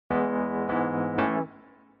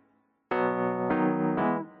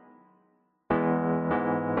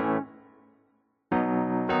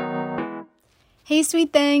Hey,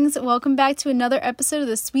 Sweet Things! Welcome back to another episode of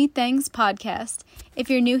the Sweet Things podcast. If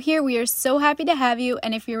you're new here, we are so happy to have you,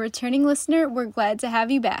 and if you're a returning listener, we're glad to have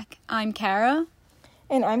you back. I'm Kara.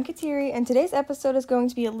 And I'm Kateri, and today's episode is going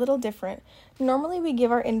to be a little different. Normally, we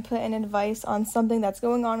give our input and advice on something that's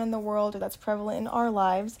going on in the world or that's prevalent in our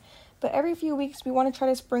lives, but every few weeks, we want to try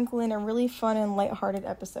to sprinkle in a really fun and lighthearted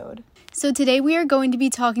episode. So today we are going to be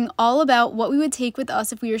talking all about what we would take with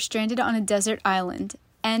us if we were stranded on a desert island,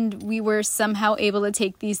 and we were somehow able to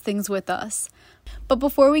take these things with us. But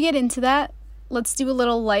before we get into that, let's do a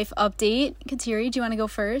little life update. Kateri, do you want to go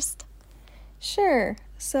first? Sure.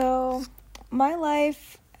 So, my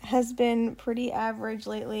life has been pretty average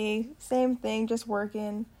lately. Same thing, just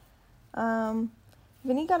working.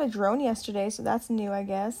 Vinny got a drone yesterday, so that's new, I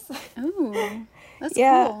guess. Ooh, that's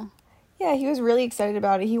cool. Yeah, he was really excited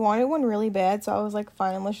about it. He wanted one really bad, so I was like,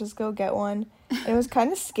 fine, let's just go get one. And it was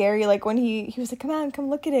kind of scary, like when he was like, come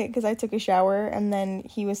look at it, because I took a shower, and then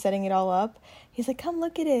he was setting it all up. He's like, come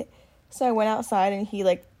look at it. So I went outside, and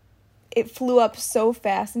it flew up so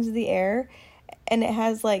fast into the air, and it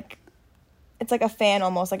has it's like a fan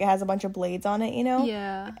almost, like it has a bunch of blades on it, you know?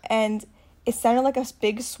 Yeah. And it sounded like a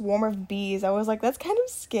big swarm of bees. I was like, that's kind of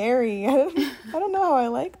scary. I don't know how I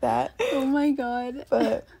like that. Oh my god.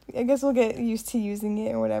 But I guess we'll get used to using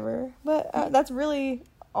it or whatever. But that's really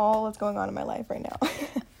all that's going on in my life right now.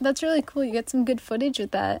 That's really cool. You get some good footage with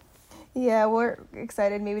that. Yeah, we're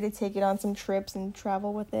excited maybe to take it on some trips and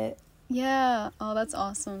travel with it. Yeah. Oh, that's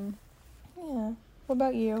awesome. Yeah. What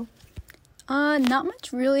about you? Not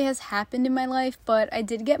much really has happened in my life, but I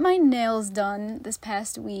did get my nails done this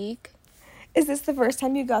past week. Is this the first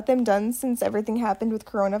time you got them done since everything happened with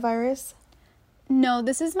coronavirus? No,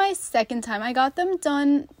 this is my second time. I got them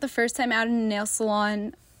done the first time out in a nail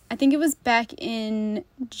salon. I think it was back in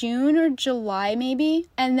June or July maybe.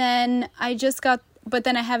 And then I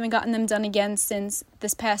haven't gotten them done again since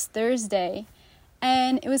this past Thursday.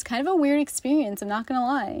 And it was kind of a weird experience, I'm not gonna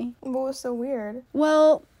lie. What was so weird?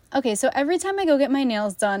 Well, okay, so every time I go get my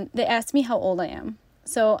nails done, they ask me how old I am.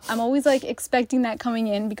 So I'm always expecting that coming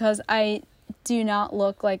in because I do not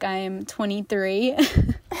look like I am 23.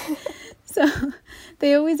 So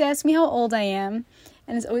they always ask me how old I am,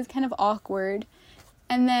 and it's always kind of awkward.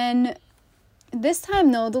 And then this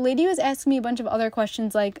time, though, the lady was asking me a bunch of other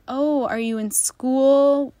questions like, oh, are you in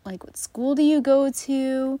school? Like, what school do you go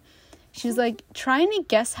to? She was, trying to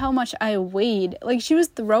guess how much I weighed. She was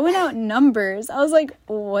throwing out numbers. I was like,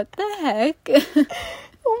 what the heck?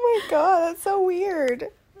 Oh, my God, that's so weird.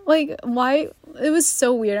 Why? It was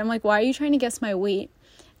so weird. I'm like, why are you trying to guess my weight?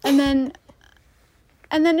 And then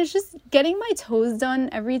it's just getting my toes done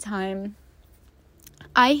every time.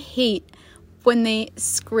 I hate when they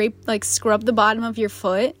scrub the bottom of your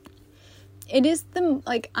foot. It is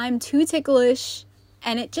I'm too ticklish,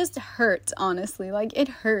 and it just hurts, honestly. It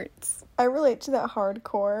hurts. I relate to that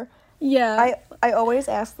hardcore. Yeah. I always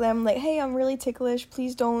ask them, hey, I'm really ticklish.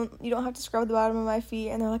 Please you don't have to scrub the bottom of my feet.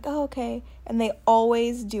 And they're like, oh, okay. And they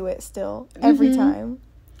always do it still, every time.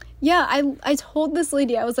 Yeah, I told this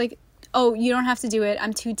lady, I was like, oh, you don't have to do it.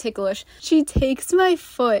 I'm too ticklish. She takes my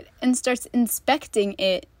foot and starts inspecting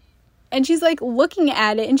it. And she's, looking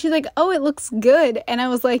at it. And she's like, oh, it looks good. And I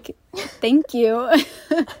was like, thank you.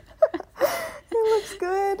 It looks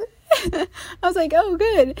good. I was like, oh,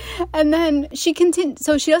 good. And then she continued.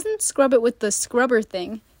 So she doesn't scrub it with the scrubber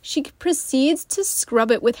thing. She proceeds to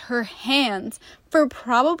scrub it with her hands for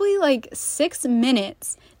probably 6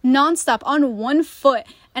 minutes nonstop on one foot.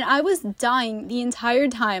 And I was dying the entire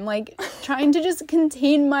time, trying to just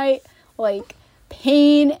contain my,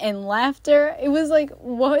 pain and laughter. It was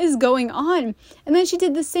what is going on? And then she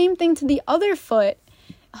did the same thing to the other foot.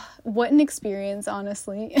 What an experience,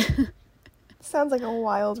 honestly. Sounds like a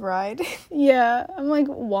wild ride. Yeah, I'm like,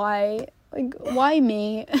 why? Why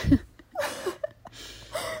me?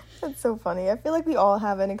 That's so funny. I feel like we all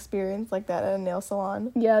have an experience like that at a nail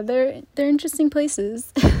salon. Yeah, they're interesting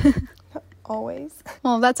places. Always.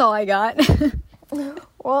 Well, that's all I got.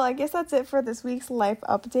 Well, I guess that's it for this week's life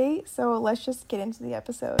update. So let's just get into the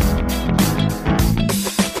episode.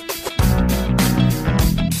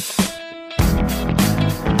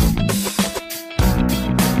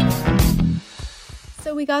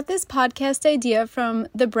 So we got this podcast idea from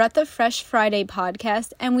the Breath of Fresh Friday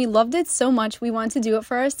podcast, and we loved it so much we wanted to do it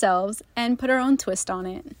for ourselves and put our own twist on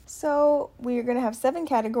it. So we're going to have 7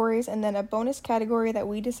 categories and then a bonus category that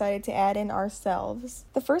we decided to add in ourselves.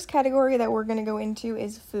 The first category that we're going to go into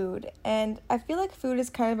is food, and I feel like food is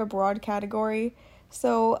kind of a broad category,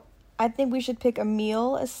 so I think we should pick a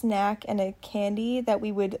meal, a snack, and a candy that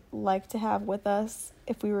we would like to have with us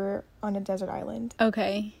if we were on a desert island.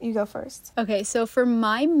 Okay. You go first. Okay, so for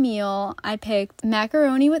my meal, I picked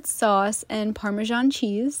macaroni with sauce and Parmesan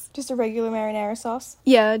cheese. Just a regular marinara sauce.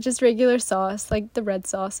 Yeah, just regular sauce, like the red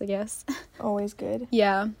sauce, I guess. Always good.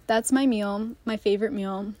 Yeah, that's my meal, my favorite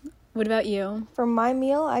meal. What about you? For my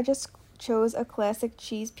meal, I just chose a classic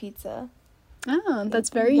cheese pizza. Oh,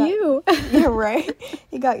 that's very You you. Yeah, right?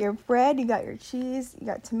 You got your bread, you got your cheese, you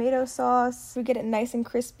got tomato sauce. We get it nice and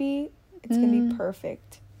crispy. It's going to be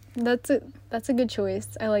perfect. That's a good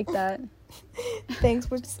choice. I like that. Thanks.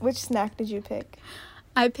 Which snack did you pick?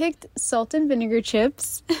 I picked salt and vinegar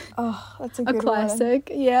chips. Oh, that's a A good classic.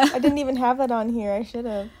 one. Yeah. I didn't even have that on here. I should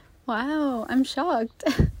have. Wow, I'm shocked.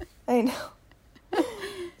 I know.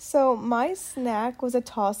 So my snack was a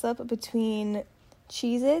toss-up between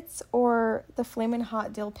Cheez-Its or the Flamin'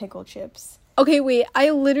 Hot Dill Pickle Chips. Okay, wait. I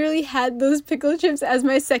literally had those pickle chips as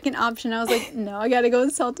my second option. I was like, no, I gotta go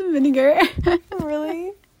with salt and vinegar.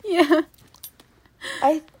 Really? Yeah.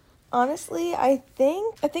 I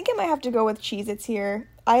think I might have to go with Cheez-Its here.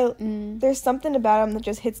 There's something about them that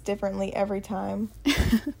just hits differently every time.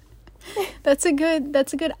 That's a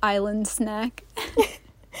good island snack.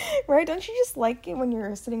 Right? Don't you just like it when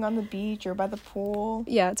you're sitting on the beach or by the pool?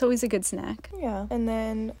 Yeah, it's always a good snack. Yeah. And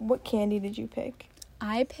then what candy did you pick?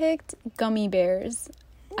 I picked gummy bears.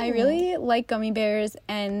 I really like gummy bears,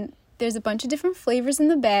 and there's a bunch of different flavors in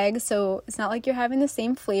the bag, so it's not like you're having the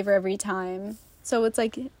same flavor every time. So it's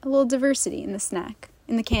like a little diversity in the snack,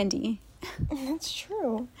 in the candy. That's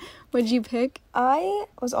true. What'd you pick? I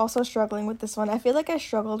was also struggling with this one. I feel like I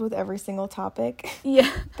struggled with every single topic. Yeah.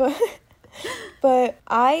 But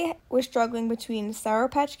I was struggling between Sour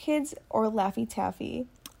Patch Kids or Laffy Taffy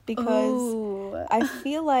because Ooh. I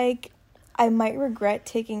feel like I might regret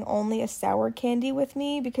taking only a sour candy with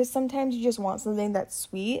me because sometimes you just want something that's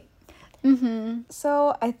sweet. Mm-hmm.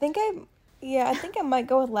 So I think I might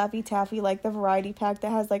go with Laffy Taffy, like the variety pack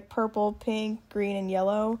that has like purple, pink, green, and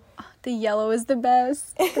yellow. The yellow is the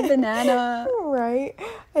best. The banana. Right.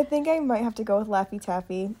 I think I might have to go with Laffy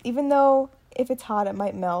Taffy, even though if it's hot it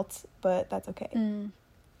might melt, but that's okay.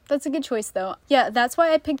 That's a good choice, though. Yeah, that's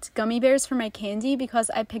why I picked gummy bears for my candy, because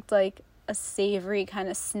I picked like a savory kind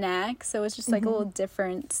of snack, so it's just like a little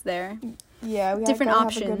difference there. Yeah, we Different gotta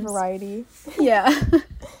options. have a good variety. Yeah.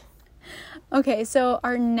 Okay, so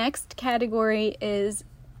our next category is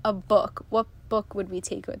a book. What book would we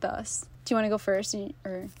take with us? Do you want to go first,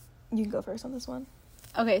 or? You can go first on this one.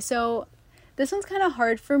 Okay, so this one's kind of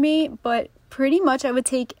hard for me, but pretty much I would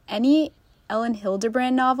take any Ellen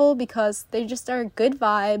Hildebrand novel because they just are good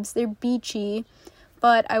vibes, they're beachy,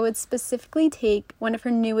 but I would specifically take one of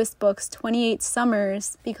her newest books, 28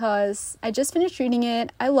 Summers, because I just finished reading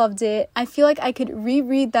it, I loved it. I feel like I could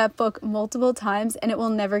reread that book multiple times and it will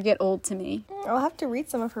never get old to me. I'll have to read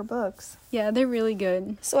some of her books. Yeah, they're really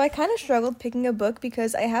good. So I kind of struggled picking a book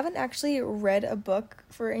because I haven't actually read a book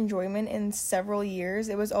for enjoyment in several years.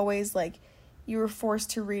 It was always like you were forced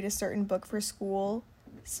to read a certain book for school.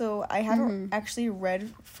 So I haven't actually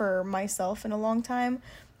read for myself in a long time,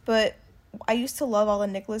 but I used to love all the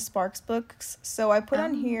Nicholas Sparks books, so I put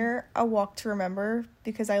on here A Walk to Remember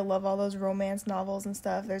because I love all those romance novels and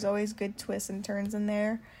stuff. There's always good twists and turns in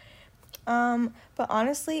there. But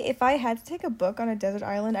honestly, if I had to take a book on a desert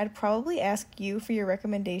island, I'd probably ask you for your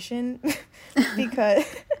recommendation because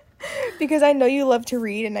I know you love to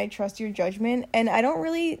read and I trust your judgment, and I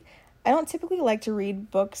don't typically like to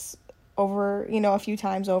read books over, a few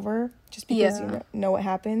times over just because you know what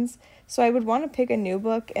happens. So I would want to pick a new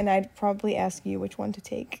book, and I'd probably ask you which one to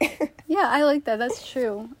take. Yeah, I like that. That's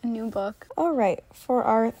true. A new book. All right. For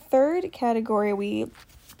our third category, we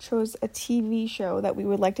chose a TV show that we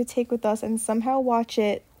would like to take with us and somehow watch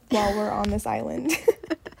it while we're on this island.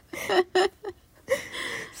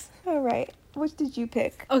 All right. Which did you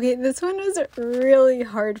pick? Okay, this one was really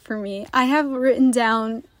hard for me. I have written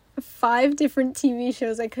down 5 different TV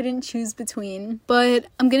shows I couldn't choose between, but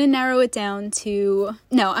I'm gonna narrow it down to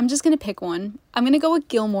I'm just gonna pick one. I'm gonna go with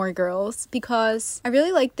Gilmore Girls because I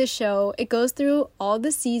really like this show. It goes through all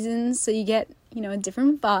the seasons, so you get a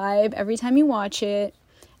different vibe every time you watch it,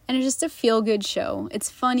 and it's just a feel-good show.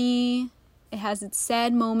 It's funny, it has its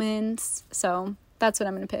sad moments, so that's what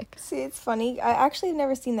I'm gonna pick. See, it's funny. I actually have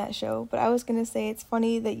never seen that show, but I was gonna say it's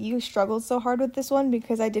funny that you struggled so hard with this one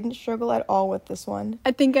because I didn't struggle at all with this one.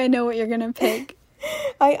 I think I know what you're gonna pick.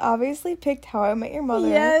 I obviously picked How I Met Your Mother.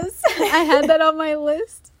 Yes, I had that on my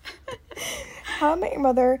list. How I Met Your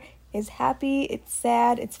Mother is happy, it's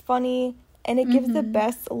sad, it's funny, and it gives the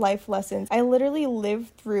best life lessons. I literally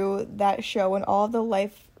lived through that show and all the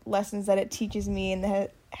life lessons that it teaches me and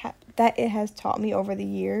that it has taught me over the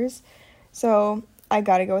years. So I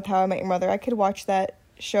gotta go with How I Met Your Mother. I could watch that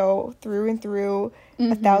show through and through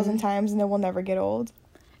 1,000 times and it will never get old.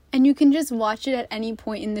 And you can just watch it at any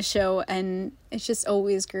point in the show, and it's just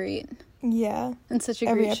always great. Yeah. And such a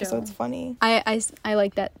Every great show. episode's funny. I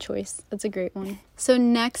like that choice. That's a great one. So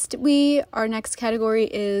our next category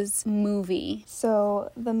is movie.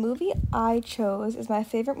 So the movie I chose is my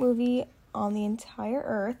favorite movie on the entire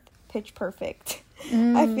earth, Pitch Perfect.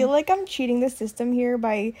 I feel like I'm cheating the system here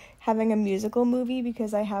by having a musical movie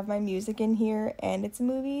because I have my music in here and it's a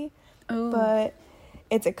movie. Oh. But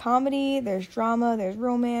it's a comedy, there's drama, there's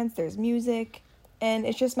romance, there's music, and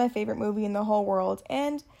it's just my favorite movie in the whole world.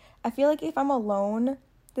 And I feel like if I'm alone,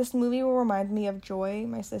 this movie will remind me of Joy,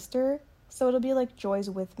 my sister, so it'll be like Joy's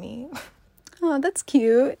with me. Oh, that's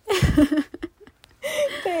cute.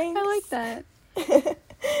 Thanks. I like that.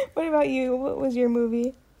 What about you? What was your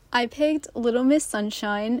movie? I picked Little Miss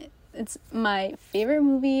Sunshine. It's my favorite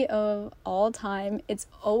movie of all time. It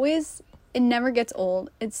never gets old.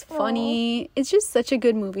 It's funny. Aww. It's just such a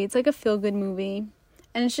good movie. It's like a feel-good movie.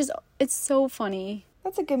 And it's so funny.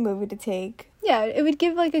 That's a good movie to take. Yeah, it would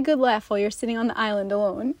give like a good laugh while you're sitting on the island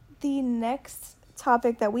alone. The next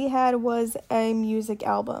topic that we had was a music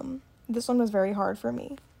album. This one was very hard for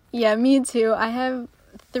me. Yeah, me too. I have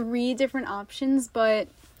 3 different options, but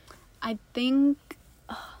I think...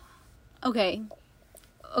 Okay,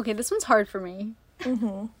 this one's hard for me.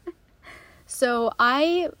 So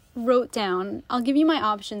I wrote down... I'll give you my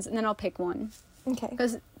options, and then I'll pick one. Okay.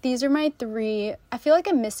 Because these are my 3... I feel like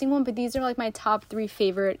I'm missing one, but these are like my top 3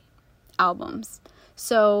 favorite albums.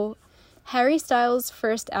 So, Harry Styles'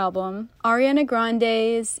 first album, Ariana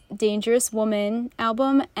Grande's Dangerous Woman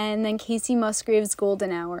album, and then Casey Musgraves'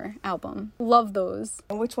 Golden Hour album. Love those.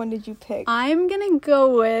 Which one did you pick? I'm gonna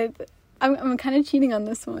go with... I'm kind of cheating on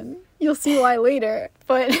this one. You'll see why later.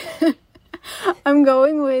 But I'm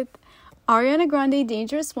going with Ariana Grande,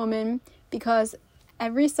 Dangerous Woman, because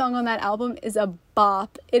every song on that album is a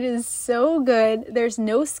bop. It is so good. There's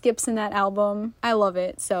no skips in that album. I love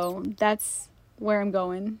it. So that's where I'm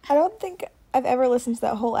going. I don't think I've ever listened to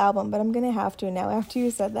that whole album, but I'm gonna have to now after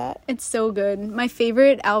you said that. It's so good. My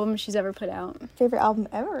favorite album she's ever put out. Favorite album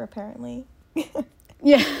ever, apparently.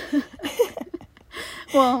 Yeah.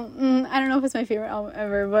 Well, I don't know if it's my favorite album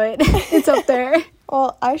ever, but it's up there.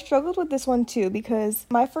 Well, I struggled with this one too because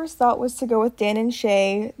my first thought was to go with Dan and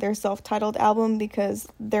Shay, their self-titled album, because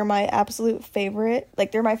they're my absolute favorite.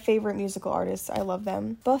 Like, they're my favorite musical artists. I love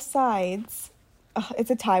them. Besides,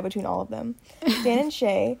 it's a tie between all of them. Dan and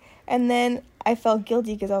Shay. And then I felt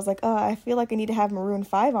guilty because I was like, I feel like I need to have Maroon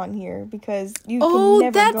 5 on here because you can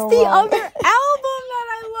never go wrong. Oh, that's the other album that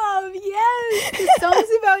I love. Yes. The Songs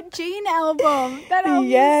About Jane album. That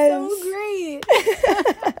album is so great.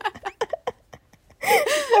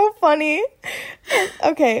 So funny.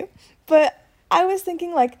 Okay. But I was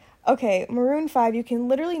thinking like, okay, Maroon 5, you can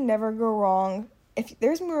literally never go wrong. If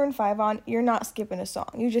there's Maroon 5 on, you're not skipping a song.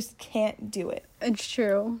 You just can't do it. It's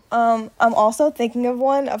true. I'm also thinking of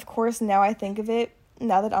one. Of course, now I think of it,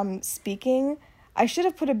 now that I'm speaking, I should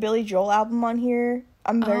have put a Billy Joel album on here.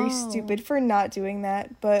 I'm very stupid for not doing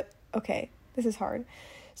that, but okay, this is hard.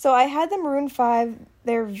 So I had the Maroon 5,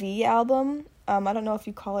 their V album. I don't know if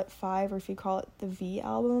you call it 5 or if you call it the V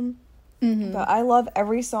album. But I love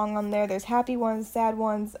every song on there. There's happy ones, sad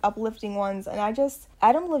ones, uplifting ones, and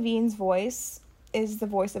Adam Levine's voice is the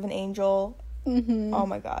voice of an angel. Oh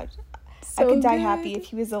my god. So I could die happy if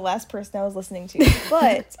he was the last person I was listening to.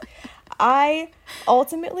 But I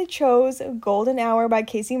ultimately chose Golden Hour by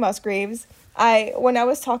Casey Musgraves. When I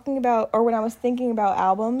was thinking about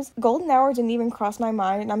albums, Golden Hour didn't even cross my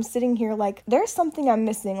mind, and I'm sitting here like, there's something I'm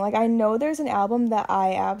missing. Like, I know there's an album that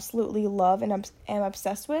I absolutely love and am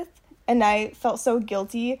obsessed with, and I felt so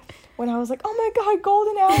guilty when I was like, oh my god,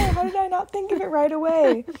 Golden Hour, how did I not think of it right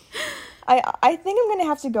away? I think I'm gonna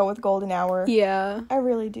have to go with Golden Hour. Yeah. I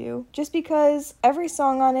really do. Just because every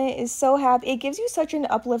song on it is so happy. It gives you such an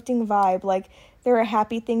uplifting vibe. Like, there are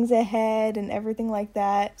happy things ahead and everything like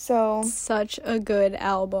that. So such a good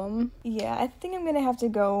album. Yeah, I think I'm gonna have to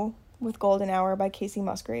go with Golden Hour by Casey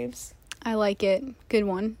Musgraves. I like it. Good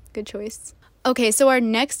one. Good choice. Okay, so our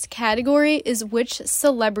next category is which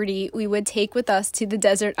celebrity we would take with us to the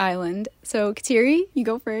desert island. So, Kateri, you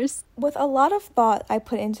go first. With a lot of thought I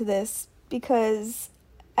put into this, because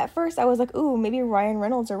at first I was like, ooh, maybe Ryan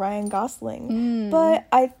Reynolds or Ryan Gosling. But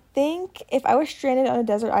I think if I was stranded on a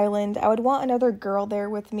desert island, I would want another girl there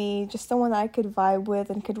with me, just someone that I could vibe with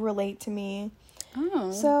and could relate to me.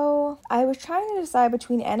 Oh. So I was trying to decide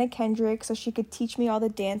between Anna Kendrick so she could teach me all the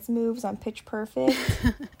dance moves on Pitch Perfect.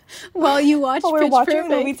 While you watch While we're Pitch watching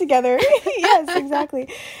Perfect. a movie together. Yes, exactly.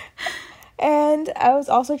 And I was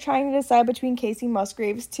also trying to decide between Casey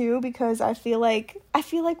Musgraves too, because I feel like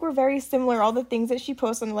we're very similar. All the things that she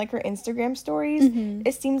posts on like her Instagram stories,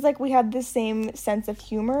 it seems like we have the same sense of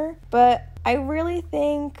humor. But I really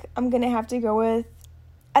think I'm gonna have to go with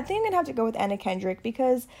Anna Kendrick,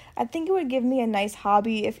 because I think it would give me a nice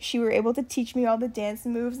hobby if she were able to teach me all the dance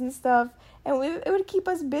moves and stuff, and it would keep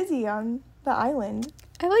us busy on the island.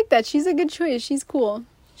 I like that. She's a good choice. She's cool.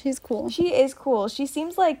 She's cool. She is cool. She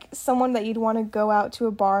seems like someone that you'd want to go out to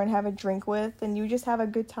a bar and have a drink with, and you just have a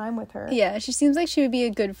good time with her. Yeah, she seems like she would be a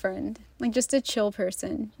good friend. Like, just a chill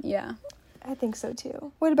person. Yeah. I think so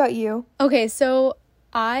too. What about you? Okay, so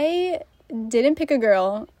I didn't pick a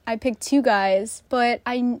girl. I picked two guys, but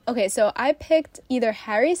so I picked either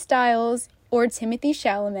Harry Styles or Timothée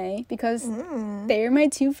Chalamet because they are my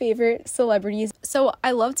two favorite celebrities. So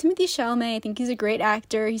I love Timothée Chalamet. I think he's a great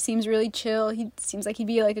actor. He seems really chill. He seems like he'd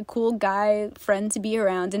be like a cool guy, friend to be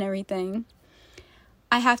around and everything.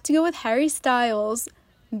 I have to go with Harry Styles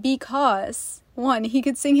because, one, he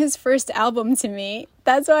could sing his first album to me.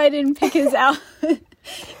 That's why I didn't pick his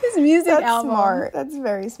his music album. That's smart. That's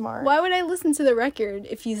very smart. Why would I listen to the record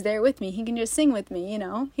if he's there with me? He can just sing with me,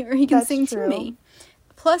 or he can sing to me.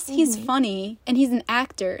 Plus, he's funny, and he's an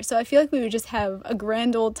actor, so I feel like we would just have a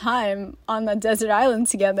grand old time on the desert island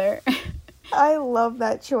together. I love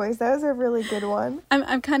that choice. That was a really good one.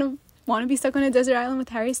 I'm kind of want to be stuck on a desert island with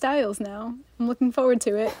Harry Styles now. I'm looking forward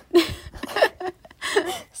to it.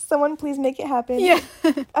 Someone please make it happen. Yeah.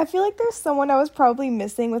 I feel like there's someone I was probably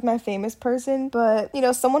missing with my famous person, but,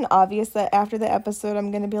 someone obvious that after the episode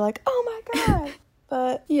I'm going to be like, oh my God.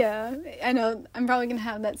 But yeah, I know. I'm probably going to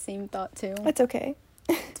have that same thought too. it's okay.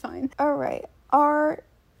 It's fine. All right. Our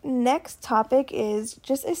next topic is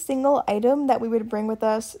just a single item that we would bring with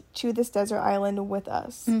us to this desert island with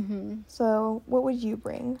us. So what would you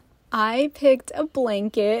bring? I picked a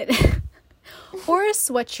blanket or a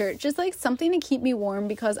sweatshirt, just like something to keep me warm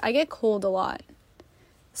because I get cold a lot.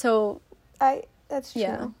 So that's true.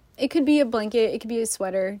 Yeah, it could be a blanket, it could be a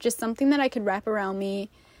sweater, just something that I could wrap around me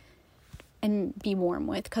and be warm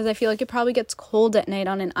with, because I feel like it probably gets cold at night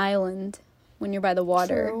on an island when you're by the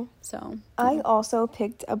water. True. So I also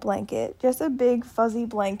picked a blanket, just a big fuzzy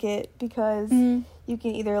blanket, because you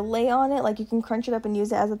can either lay on it, like you can crunch it up and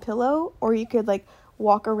use it as a pillow, or you could like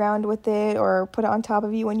walk around with it or put it on top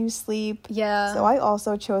of you when you sleep. Yeah. So I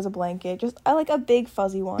also chose a blanket. I like a big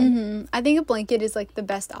fuzzy one. I think a blanket is like the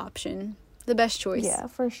best option, the best choice. Yeah,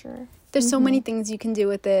 for sure. There's so many things you can do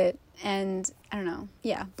with it, and I don't know.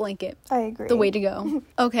 Yeah, blanket. I agree. The way to go.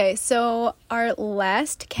 Okay, so our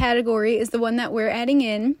last category is the one that we're adding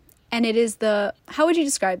in, and it is how would you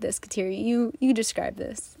describe this, Kateri? You describe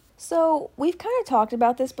this. So we've kind of talked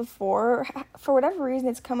about this before. For whatever reason,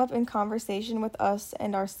 it's come up in conversation with us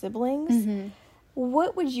and our siblings.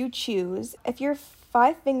 What would you choose if your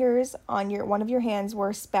 5 fingers on one of your hands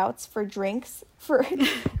were spouts for drinks?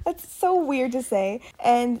 That's so weird to say.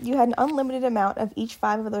 And you had an unlimited amount of each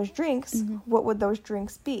 5 of those drinks. What would those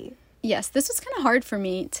drinks be? Yes, this was kind of hard for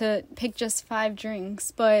me to pick just 5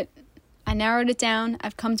 drinks, but I narrowed it down.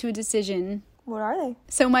 I've come to a decision. What are they?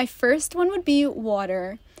 So my first one would be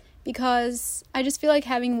water, because I just feel like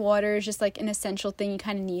having water is just like an essential thing you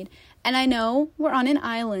kind of need. And I know we're on an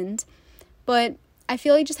island, but I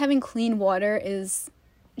feel like just having clean water is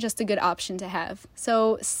just a good option to have.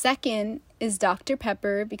 So second is Dr.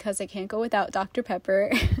 Pepper, because I can't go without Dr.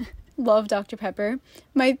 Pepper. Love Dr. Pepper.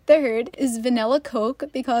 My third is vanilla Coke,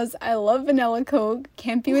 because I love vanilla Coke.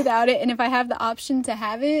 Can't be without it. And if I have the option to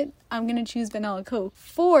have it, I'm going to choose vanilla Coke.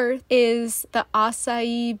 Fourth is the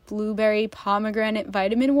acai blueberry pomegranate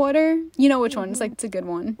vitamin water. You know which one. It's a good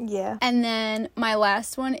one. Yeah. And then my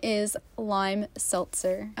last one is lime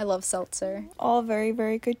seltzer. I love seltzer. All very,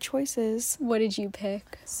 very good choices. What did you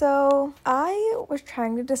pick? So I was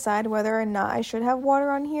trying to decide whether or not I should have water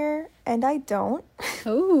on here, and I don't.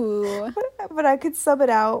 Ooh. But I could sub it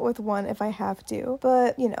out with one if I have to.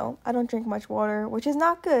 But, I don't drink much water, which is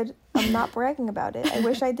not good. I'm not bragging about it. I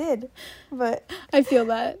wish I did. But I feel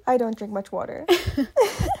that. I don't drink much water.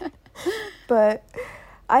 But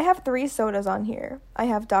I have 3 sodas on here. I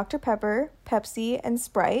have Dr. Pepper, Pepsi, and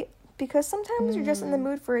Sprite, because sometimes you're just in the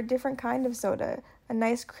mood for a different kind of soda. A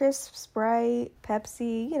nice crisp Sprite,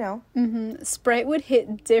 Pepsi, Sprite would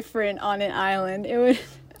hit different on an island. It would...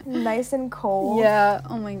 nice and cold. Yeah.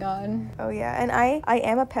 Oh my god. Oh yeah. And I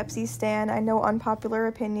am a Pepsi stan. I know, unpopular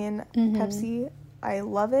opinion. Pepsi I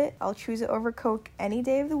love it. I'll choose it over Coke any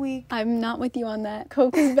day of the week. I'm not with you on that.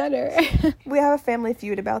 Coke is better. We have a family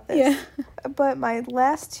feud about this. Yeah. But my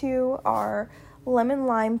last two are lemon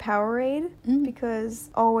lime Powerade because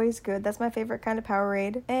always good. That's my favorite kind of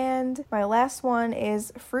Powerade. And my last one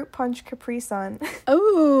is fruit punch Capri Sun.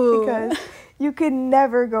 Oh. Because you could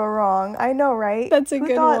never go wrong. I know, right? That's a Who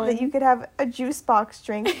good thought one. that you could have a juice box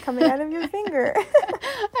drink coming out of your finger?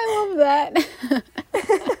 I love that.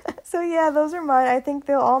 So yeah, those are mine. I think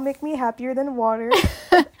they'll all make me happier than water.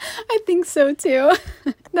 I think so too.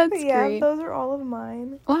 That's Yeah, great. those are all of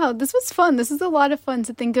mine. Wow, this was fun. This is a lot of fun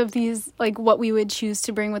to think of these, like, what we would choose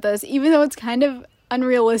to bring with us, even though it's kind of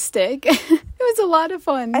unrealistic. It was a lot of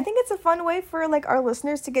fun. I think it's a fun way for, like, our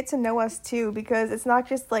listeners to get to know us, too, because it's not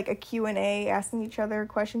just, like, a Q&A asking each other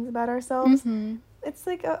questions about ourselves. Mm-hmm. It's,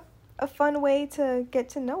 like, a fun way to get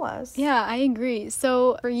to know us. Yeah, I agree.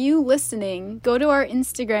 So for you listening, go to our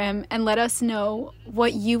Instagram and let us know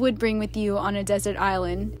what you would bring with you on a desert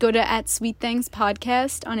island. Go to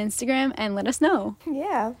 @SweetThangsPodcast on Instagram and let us know.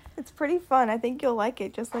 Yeah, it's pretty fun. I think you'll like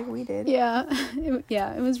it, just like we did. Yeah,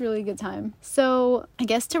 it was really a good time. So I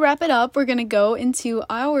guess to wrap it up, we're going to go into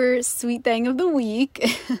our sweet thing of the week.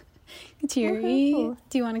 Kateri, Woohoo.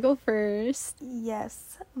 do you want to go first?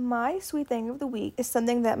 Yes. My sweet thing of the week is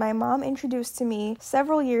something that my mom introduced to me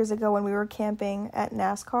several years ago when we were camping at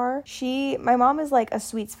NASCAR. My mom is like a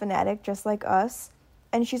sweets fanatic, just like us.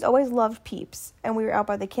 And she's always loved Peeps. And we were out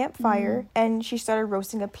by the campfire, and she started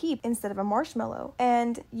roasting a Peep instead of a marshmallow.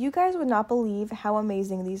 And you guys would not believe how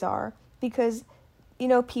amazing these are. Because, you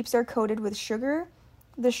know, Peeps are coated with sugar.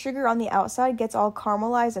 The sugar on the outside gets all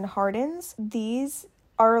caramelized and hardens. These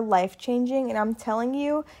are life-changing, and I'm telling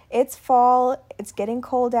you, it's fall, it's getting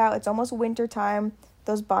cold out, it's almost winter time,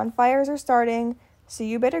 those bonfires are starting, so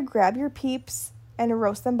you better grab your Peeps and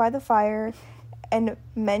roast them by the fire and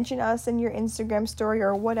mention us in your Instagram story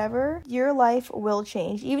or whatever. Your life will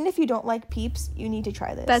change. Even if you don't like Peeps, you need to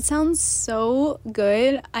try this. That sounds so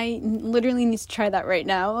good. I literally need to try that right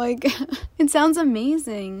now. Like, it sounds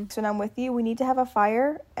amazing. So when I'm with you, we need to have a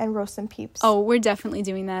fire and roast some Peeps. Oh, we're definitely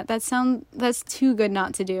doing that. That's too good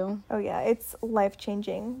not to do. Oh yeah, it's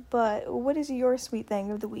life-changing. But what is your sweet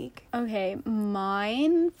thing of the week? Okay,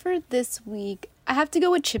 mine for this week, I have to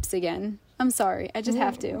go with chips again. I'm sorry, I just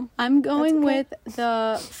have to. I'm going okay. with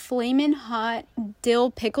the Flamin' Hot Dill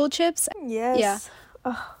Pickle Chips. Yes.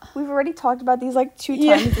 Yeah. We've already talked about these like 2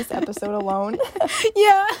 times this episode alone.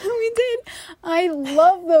 Yeah, we did. I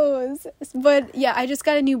love those. But yeah, I just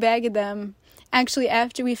got a new bag of them. Actually,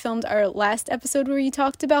 after we filmed our last episode where you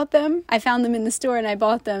talked about them, I found them in the store and I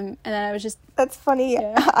bought them. And then I was just... That's funny.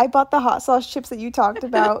 Yeah. I bought the hot sauce chips that you talked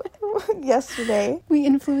about yesterday. We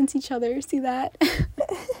influence each other. See that?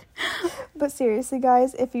 But seriously,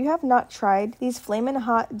 guys, if you have not tried these Flamin'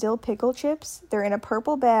 Hot Dill Pickle Chips, they're in a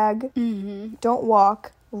purple bag. Mm-hmm. Don't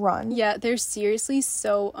walk, run. Yeah, they're seriously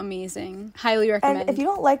so amazing. Highly recommend. And if you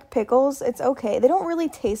don't like pickles, it's okay. They don't really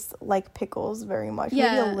taste like pickles very much.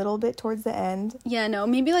 Yeah. Maybe a little bit towards the end. Yeah, no,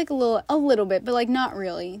 maybe like a little bit, but like not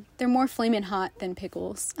really. They're more flamin' hot than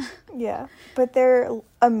pickles. Yeah. But they're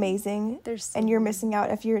amazing. They're so And you're good. missing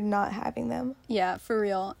out if you're not having them. Yeah, for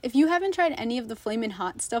real. If you haven't tried any of the flamin'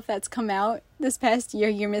 hot stuff that's come out this past year,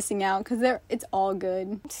 you're missing out because it's all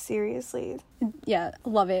good. Seriously. Yeah,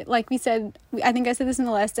 love it. Like we said, I think I said this in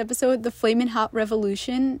the last episode, the flamin' hot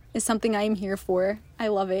revolution is something I am here for. I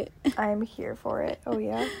love it. I'm here for it. Oh,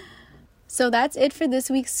 yeah. So that's it for this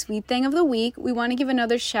week's Sweet Thing of the Week. We want to give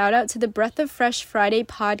another shout out to the Breath of Fresh Friday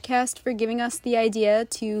podcast for giving us the idea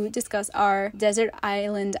to discuss our desert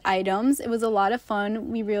island items. It was a lot of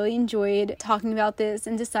fun. We really enjoyed talking about this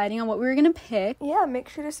and deciding on what we were going to pick. Yeah, make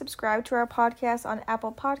sure to subscribe to our podcast on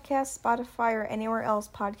Apple Podcasts, Spotify, or anywhere else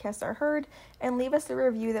podcasts are heard, and leave us a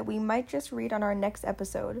review that we might just read on our next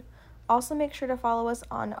episode. Also, make sure to follow us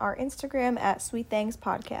on our Instagram at Sweet Things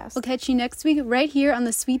Podcast. We'll catch you next week right here on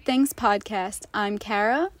the Sweet Things Podcast. I'm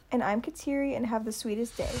Kara. And I'm Kateri, and have the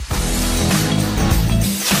sweetest day.